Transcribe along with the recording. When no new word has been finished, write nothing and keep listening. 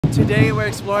Today we're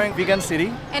exploring Vigan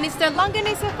City. And it's the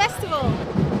Longganisa Festival.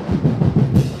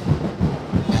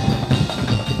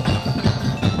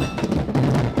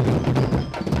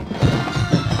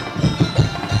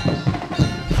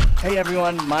 Hey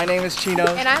everyone, my name is Cheno.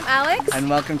 And I'm Alex. And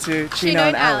welcome to Cheno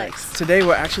and Alex. Today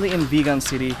we're actually in Vigan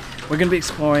City. We're going to be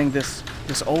exploring this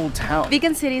old town.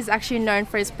 Vigan City is actually known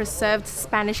for its preserved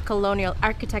Spanish colonial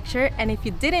architecture, and if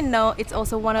you didn't know, it's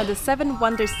also one of the 7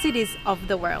 wonder cities of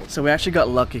the world. So we actually got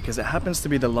lucky because it happens to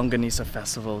be the Longganisa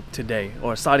Festival today,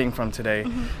 or starting from today.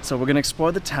 So we're going to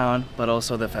explore the town, but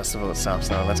also the festival itself.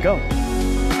 So let's go.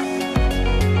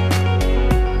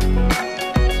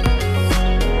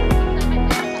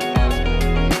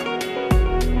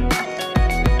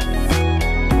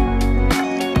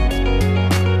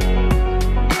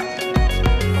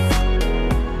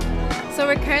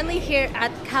 Here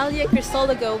at Calle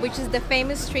Crisologo, which is the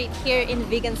famous street here in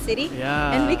Vigan City.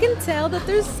 Yeah. And we can tell that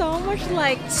there's so much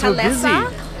like so calesa,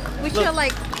 busy. which Look. are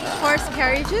like horse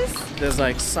carriages. There's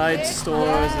like side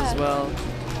stores as well.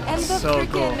 And the so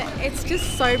cool. It's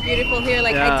just so beautiful here.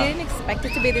 Like Yeah. I didn't expect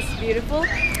it to be this beautiful.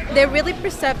 They really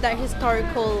preserved that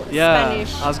historical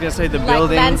Spanish. I was gonna say the like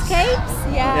buildings.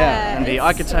 landscapes. Yeah. And the it's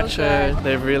architecture. so good.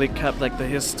 They've really kept like the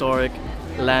historic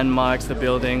landmarks, the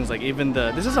buildings, like even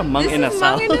this is a monk in a This is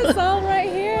cell. monk in a cell right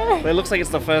here. But it looks like it's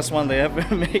the first one they ever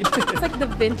made. It's like the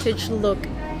vintage look,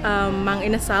 Mang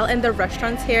Inasal, and the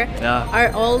restaurants here Yeah.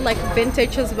 are all like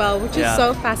vintage as well, which is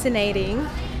so fascinating.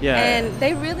 Yeah. And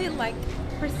they really like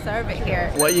preserve it here.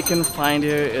 What you can find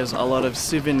here is a lot of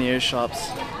souvenir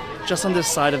shops just on the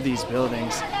side of these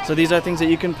buildings. So these are things that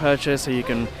you can purchase so you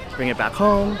can bring it back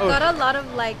home. Got a lot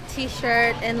of like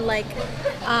t-shirt and like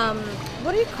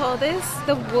what do you call this?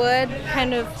 The wood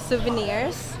kind of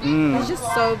souvenirs. It's just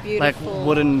so beautiful. Like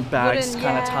wooden bags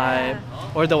kind of type.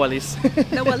 Or the walis.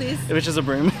 The walis. Which is a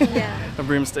broom. Yeah. A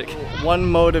broomstick. One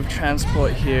mode of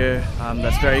transport here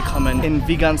that's very common in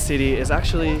Vigan City is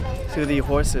actually through the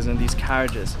horses and these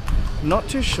carriages. Not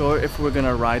too sure if we're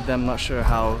gonna ride them, not sure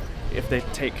how, if they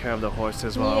take care of the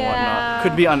horses well or whatnot.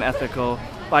 Could be unethical.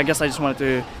 But I guess I just wanted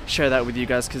to share that with you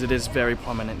guys because it is very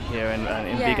prominent here in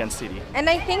Vigan City. And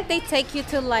I think they take you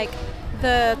to like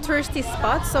the touristy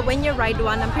spots. So when you ride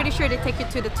one, I'm pretty sure they take you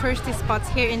to the touristy spots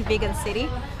here in Vigan City,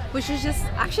 which is just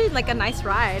actually like a nice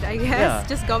ride, I guess, Yeah.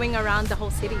 just going around the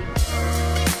whole city.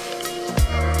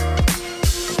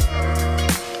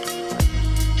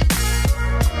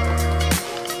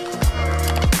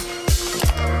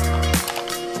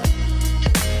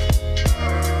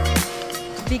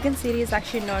 Vigan City is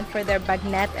actually known for their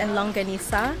bagnet and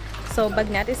longanisa. So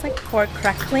bagnet is like pork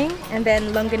crackling, and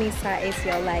then longanisa is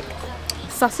your like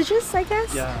sausages, I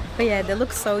guess. Yeah. But yeah, they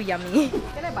look so yummy.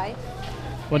 Can I buy?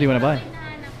 What do you want to buy?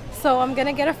 So I'm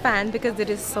gonna get a fan because it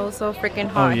is so freaking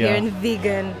hot here in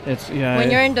Vigan. It's When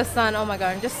you're in the sun, oh my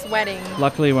god, I'm just sweating.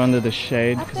 Luckily we're under the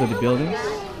shade because of the buildings.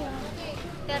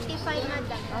 35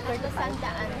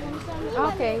 madam.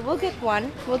 Okay, we'll get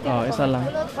one. We'll get one. Isa lang.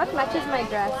 What matches my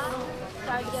dress?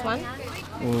 This one?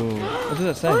 Ooh. What does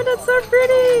it say? Oh, that's so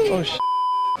pretty! Oh,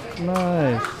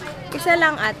 nice. Isa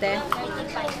lang ate.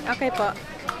 Okay po.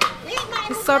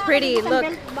 It's so pretty. Look.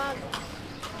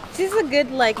 This is a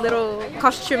good like little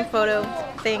costume photo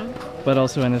thing. But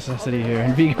also a necessity here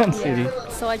in Vigan City.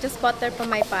 So I just bought their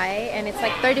pamay-pay and it's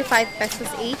like 35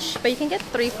 pesos each. But you can get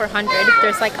 3 for 100 if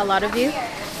there's like a lot of you.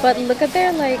 But look at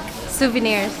their like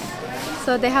souvenirs.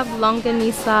 So they have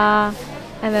longanisa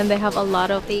and then they have a lot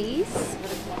of these.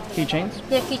 Keychains?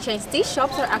 Yeah, keychains. These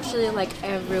shops are actually like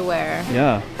everywhere.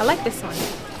 Yeah. I like this one.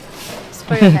 It's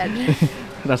for your head.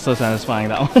 That's so satisfying,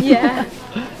 that one. Yeah.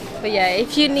 But yeah,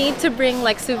 if you need to bring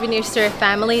like souvenirs to your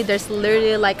family, there's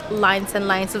literally like lines and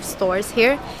lines of stores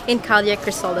here in Calle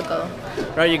Crisologo.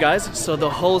 Right, you guys, so the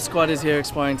whole squad is here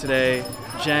exploring today.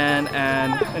 Jan,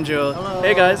 Anne, and Jill. Hello.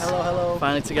 Hey guys. Hello, hello.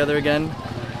 Finally together again.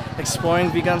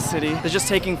 Exploring Vigan City. They're just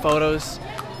taking photos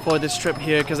for this trip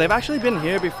here because they've actually been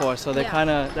here before, so they're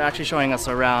they're actually showing us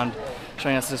around,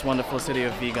 showing us this wonderful city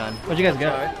of Vigan. What'd you guys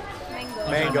get?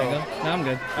 Mango. No, I'm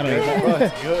good. I don't eat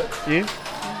that. Good. You?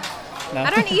 No? I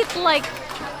don't eat like,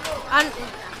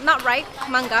 not ripe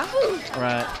manga.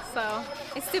 Right. So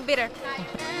it's too bitter.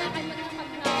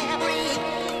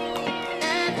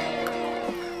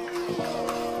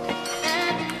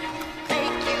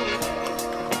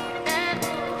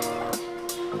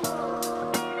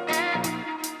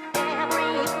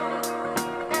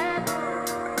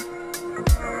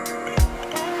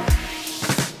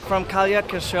 From Calle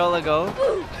Crisologo.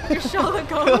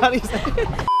 Crisologo. How do you say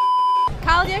it?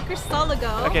 Calle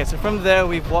Crisologo. Okay, so from there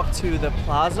we've walked to the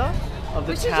plaza of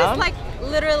the which town. is just like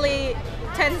literally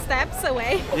 10 steps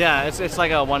away. Yeah, it's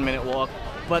like a 1-minute walk.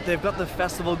 but they've got the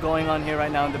festival going on here right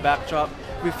now in the backdrop.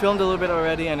 We filmed a little bit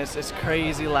already, and it's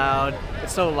crazy loud.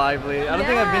 It's so lively. I don't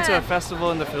think I've been to a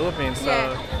festival in the Philippines, so...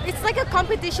 Yeah. It's like a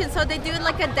competition, so they do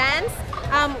like a dance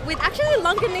with actually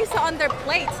Longganisa on their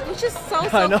plates, which is so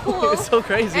I know, cool. it's so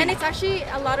crazy. And it's actually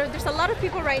there's a lot of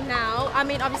people right now. I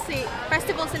mean, obviously,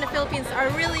 festivals in the Philippines are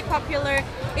really popular.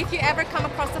 If you ever come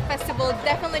across a festival,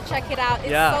 definitely check it out.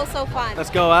 It's so fun. Let's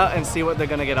go out and see what they're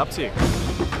gonna get up to.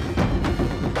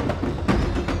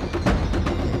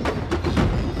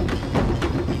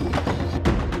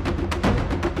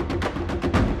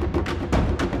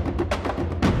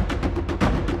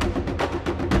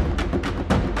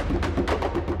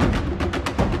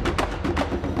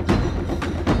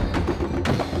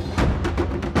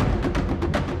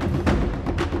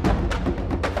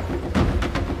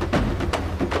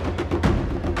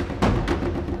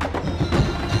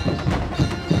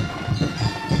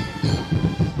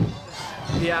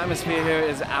 The atmosphere here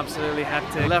is absolutely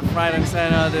hectic. Left, right, and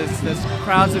center, there's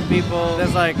crowds of people.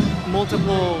 There's like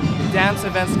multiple dance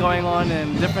events going on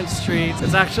in different streets.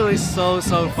 It's actually so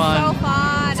fun. So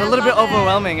fun. It's a little bit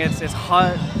overwhelming. It's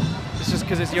hot. It's just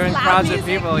because you're in crowds of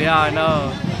people. Yeah, I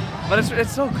know. But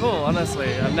it's so cool,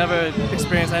 honestly. I've never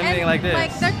experienced anything like this.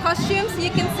 Like their costumes, you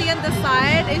can see on the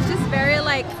side, it's just very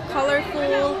like colorful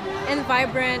and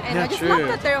vibrant. And I just love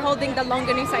that they're holding the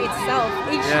Longganisa itself.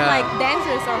 Each like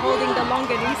dancers are holding the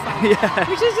Longganisa,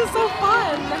 which is just so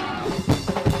fun.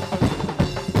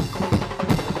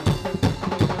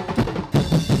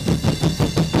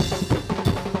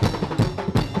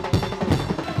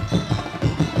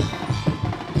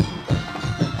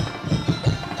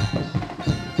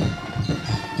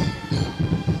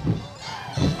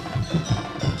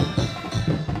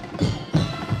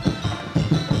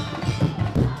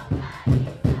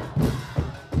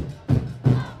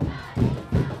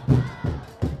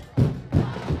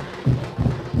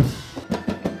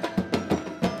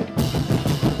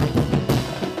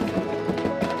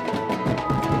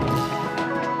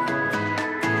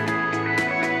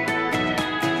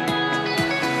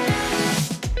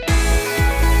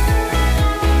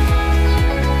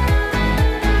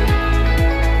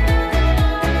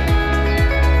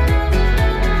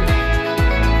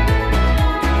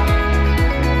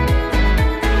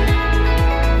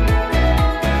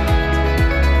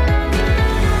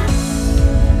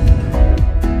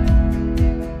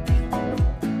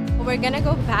 We're gonna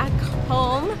go back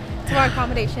home to our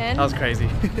accommodation. That was crazy.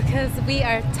 Because we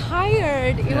are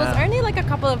tired. It was only like a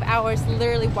couple of hours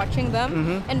literally watching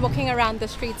them and walking around the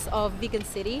streets of Vigan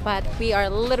City, but we are a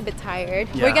little bit tired.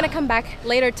 We're gonna come back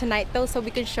later tonight though, so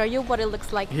we can show you what it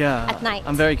looks like at night.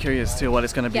 I'm very curious too what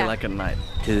it's gonna be like at night.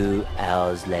 2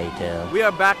 hours later. We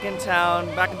are back in town,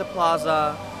 back at the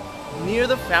plaza, near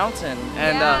the fountain.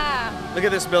 And look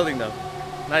at this building though.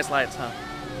 Nice lights, huh?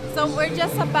 So we're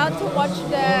just about to watch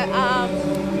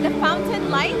the fountain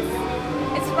lights.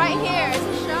 It's right here.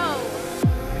 It's a show.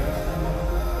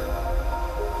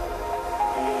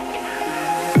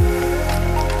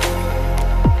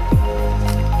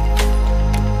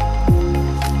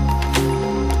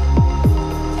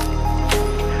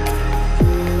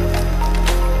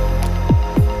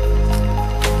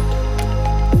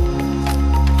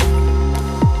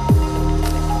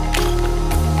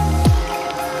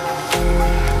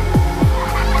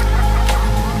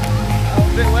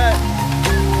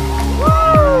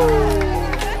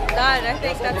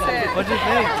 That's it. What do you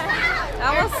think?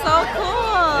 That was so cool.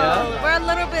 Yeah? We're a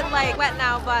little bit like wet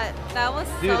now, but that was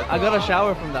Dude, so cool. I got a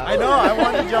shower from that. I know, I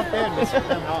wanted to jump in to set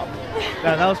them up.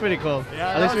 Yeah, that was pretty cool.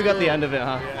 Yeah, at least we got the end of it,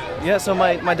 huh? Yeah, so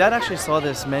my dad actually saw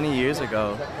this many years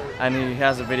ago, and he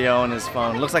has a video on his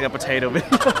phone. Looks like a potato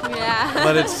video. Yeah.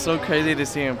 But it's so crazy to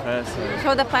see in person.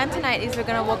 So the plan tonight is we're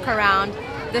gonna walk around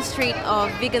the street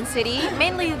of Vigan City,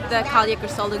 mainly the Calle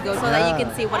Crisologo, so that you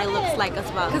can see what it looks like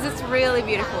as well, because it's really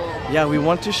beautiful. Yeah, we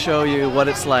want to show you what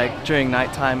it's like during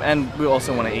nighttime, and we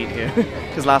also want to eat here,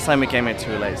 because last time we came here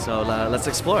too late, so let's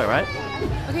explore, right?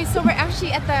 Okay, so we're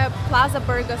actually at the Plaza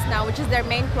Burgos now, which is their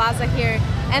main plaza here,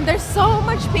 and there's so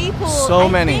much people. So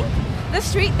many. The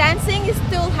street dancing is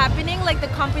still happening, like the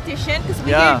competition, because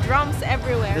we hear drums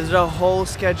everywhere. There's a whole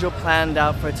schedule planned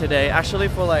out for today, actually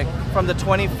for like from the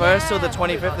 21st to the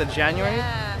 25th of January.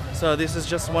 Yeah. So this is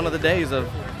just one of the days of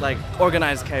like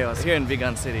organized chaos here in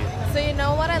Vigan City. So you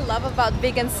know what I love about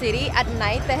Vigan City? At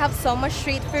night they have so much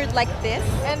street food like this,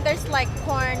 and there's like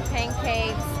corn,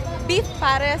 pancakes, beef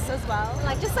pares as well.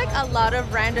 Like just like a lot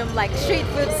of random like street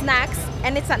food snacks,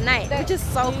 and it's at night, which is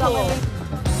so cool.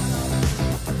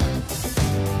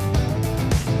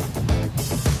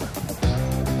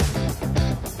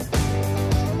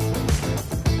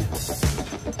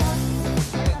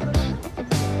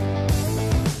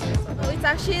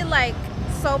 actually like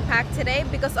so packed today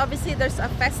because obviously there's a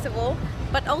festival,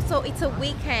 but also it's a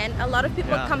weekend. A lot of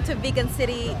people come to Vigan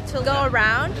City to go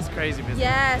around. It's crazy busy.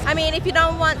 Yes, I mean if you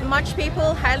don't want much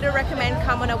people, highly recommend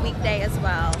come on a weekday as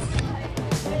well.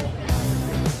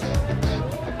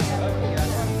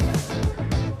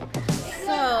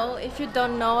 So if you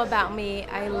don't know about me,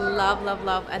 I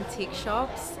love antique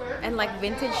shops and like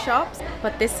vintage shops.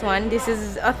 But this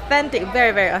is authentic,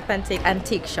 very authentic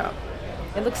antique shop.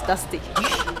 It looks dusty.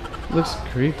 Looks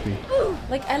creepy.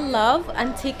 Like I love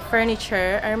antique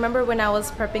furniture. I remember when I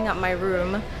was prepping up my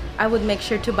room, I would make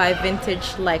sure to buy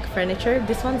vintage like furniture.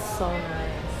 This one's so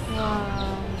nice.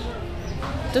 Wow.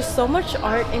 There's so much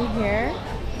art in here.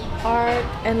 Art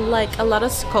and like a lot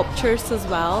of sculptures as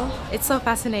well. It's so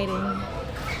fascinating.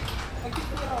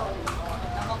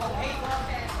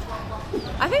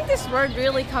 I think this world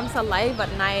really comes alive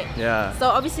at night. Yeah. So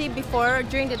obviously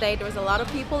during the day there was a lot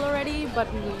of people already, but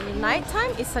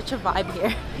nighttime is such a vibe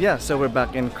here. Yeah, so we're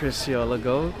back in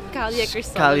Crisologo.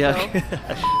 Calya.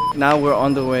 Now we're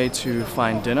on the way to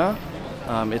find dinner.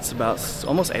 It's about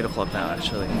almost 8 o'clock now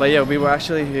actually. But yeah, we were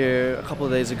actually here a couple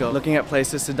of days ago looking at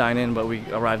places to dine in, but we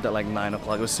arrived at like 9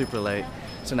 o'clock. It was super late.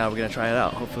 So now we're gonna try it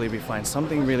out. Hopefully we find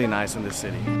something really nice in this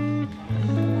city.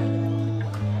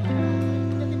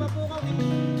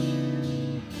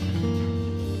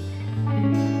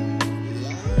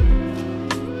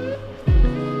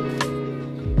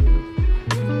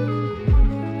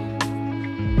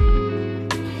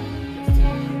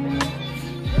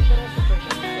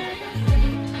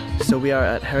 So we are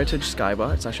at Heritage Sky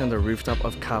Bar. It's actually on the rooftop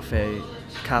of Cafe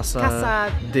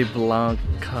Casa de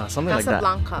Blanca, something like that.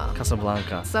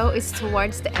 Casablanca. So it's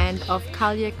towards the end of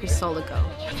Calya Crisologo.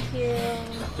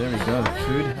 There we go. The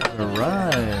food has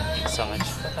arrived. So much.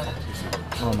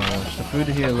 Oh my gosh, the food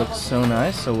here looks so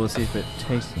nice. So we'll see if it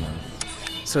tastes nice.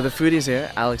 So the food is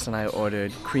here. Alex and I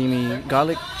ordered creamy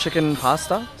garlic chicken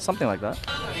pasta, something like that.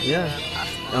 Yeah.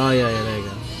 Oh yeah, there you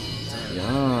go.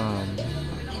 Yum.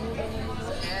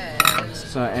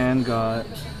 So Anne got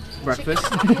breakfast.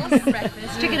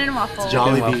 Chicken and waffles.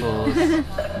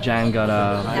 Jollibee. Jan got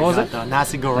what was it?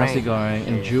 Nasi goreng. Nasi goreng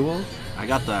and Jewel. I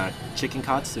got the chicken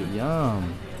katsu.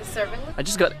 Yum. The serving. I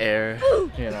just got air.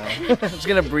 You know, I'm just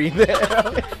gonna breathe it.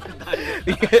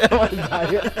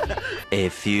 A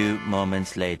few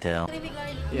moments later.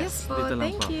 Yes, po.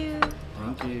 Thank you.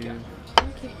 Thank you.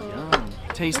 Thank you po. Yum.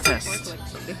 Taste test.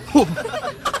 Whoa.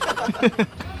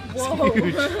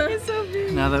 It's so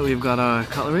big. Now that we've got our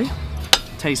cutlery,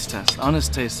 taste test.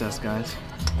 Honest taste test, guys.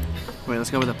 Wait, let's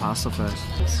go with the pasta first.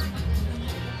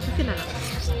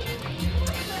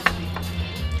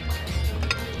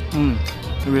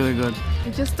 Really good.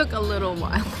 It just took a little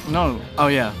while. No, oh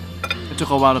yeah. It took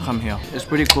a while to come here. It's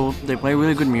pretty cool. They play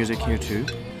really good music here too.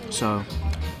 So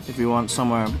if you want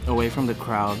somewhere away from the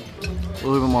crowd, a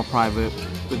little bit more private,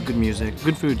 with good music,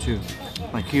 good food too,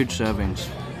 like huge servings,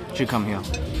 you should come here.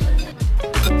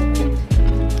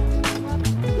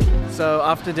 So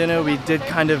after dinner, we did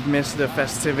kind of miss the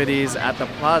festivities at the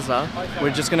plaza.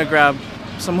 We're just gonna grab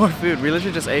some more food. We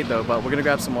literally just ate though, but we're gonna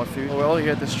grab some more food. We're all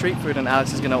here at the street food and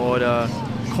Alex is gonna order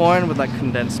corn with like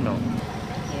condensed milk.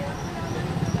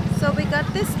 So we got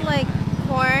this like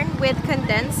corn with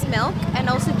condensed milk and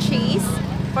also cheese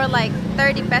for like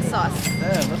 30 pesos.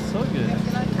 Yeah, that's so good.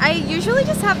 I usually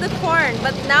just have the corn,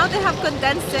 but now they have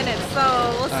condensed in it,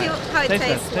 so we'll see how it Taste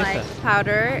tastes test, taste like. test.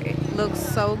 Powder, it looks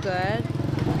so good.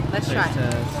 Let's try.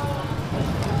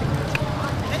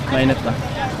 Mainit na.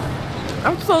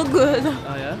 I'm so good.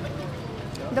 Oh yeah?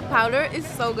 The powder is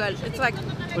so good. It's like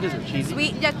What is it, cheesy?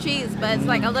 sweet, yeah, cheese, but it's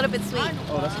like a little bit sweet.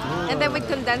 Oh, that's good. And then with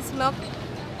condensed milk,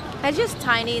 it's just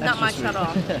tiny, not much Extra at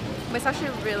all. sweet. But it's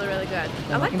actually really good.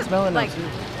 Yeah, I like I can the smell it now, like too.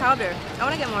 powder. I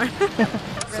want to get more.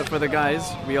 So for the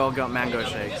guys, we all got mango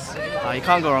shakes. You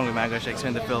can't go wrong with mango shakes here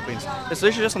in the Philippines. It's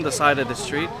literally just on the side of the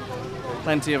street.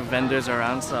 Plenty of vendors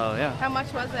around, so yeah. How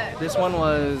much was it? This one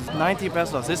was 90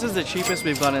 pesos. This is the cheapest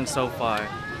we've gotten so far.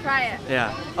 Try it.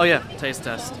 Yeah. Oh yeah, taste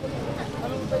test.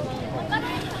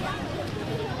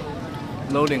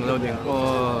 Loading.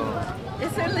 Oh.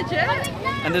 Is it legit?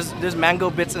 And there's mango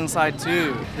bits inside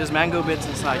too. There's mango bits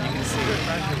inside, you can see.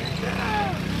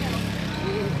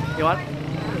 You want?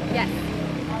 Yes.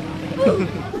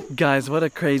 Guys, what a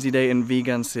crazy day in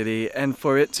Vigan City, and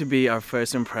for it to be our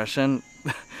first impression,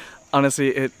 honestly,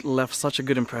 it left such a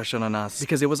good impression on us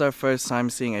because it was our first time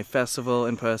seeing a festival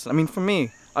in person. I mean, for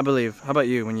me, I believe. How about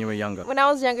you when you were younger? When I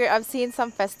was younger, I've seen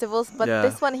some festivals, but Yeah.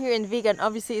 this one here in Vigan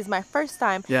obviously is my first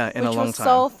time. Yeah, in a which long was time.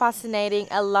 so fascinating.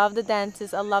 I love the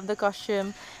dances, I love the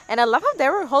costume, and I love how they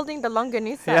were holding the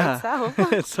Longganisa Yeah, itself.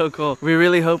 it's so cool. We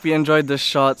really hope you enjoyed the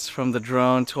shots from the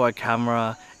drone to our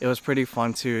camera. It was pretty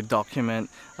fun to document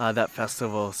that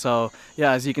festival. So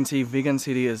yeah, as you can see, Vigan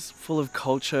City is full of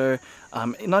culture.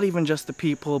 Not even just the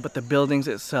people, but the buildings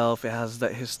itself. It has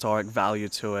that historic value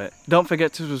to it. Don't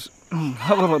forget to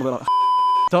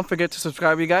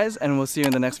subscribe, you guys, and we'll see you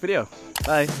in the next video.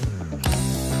 Bye.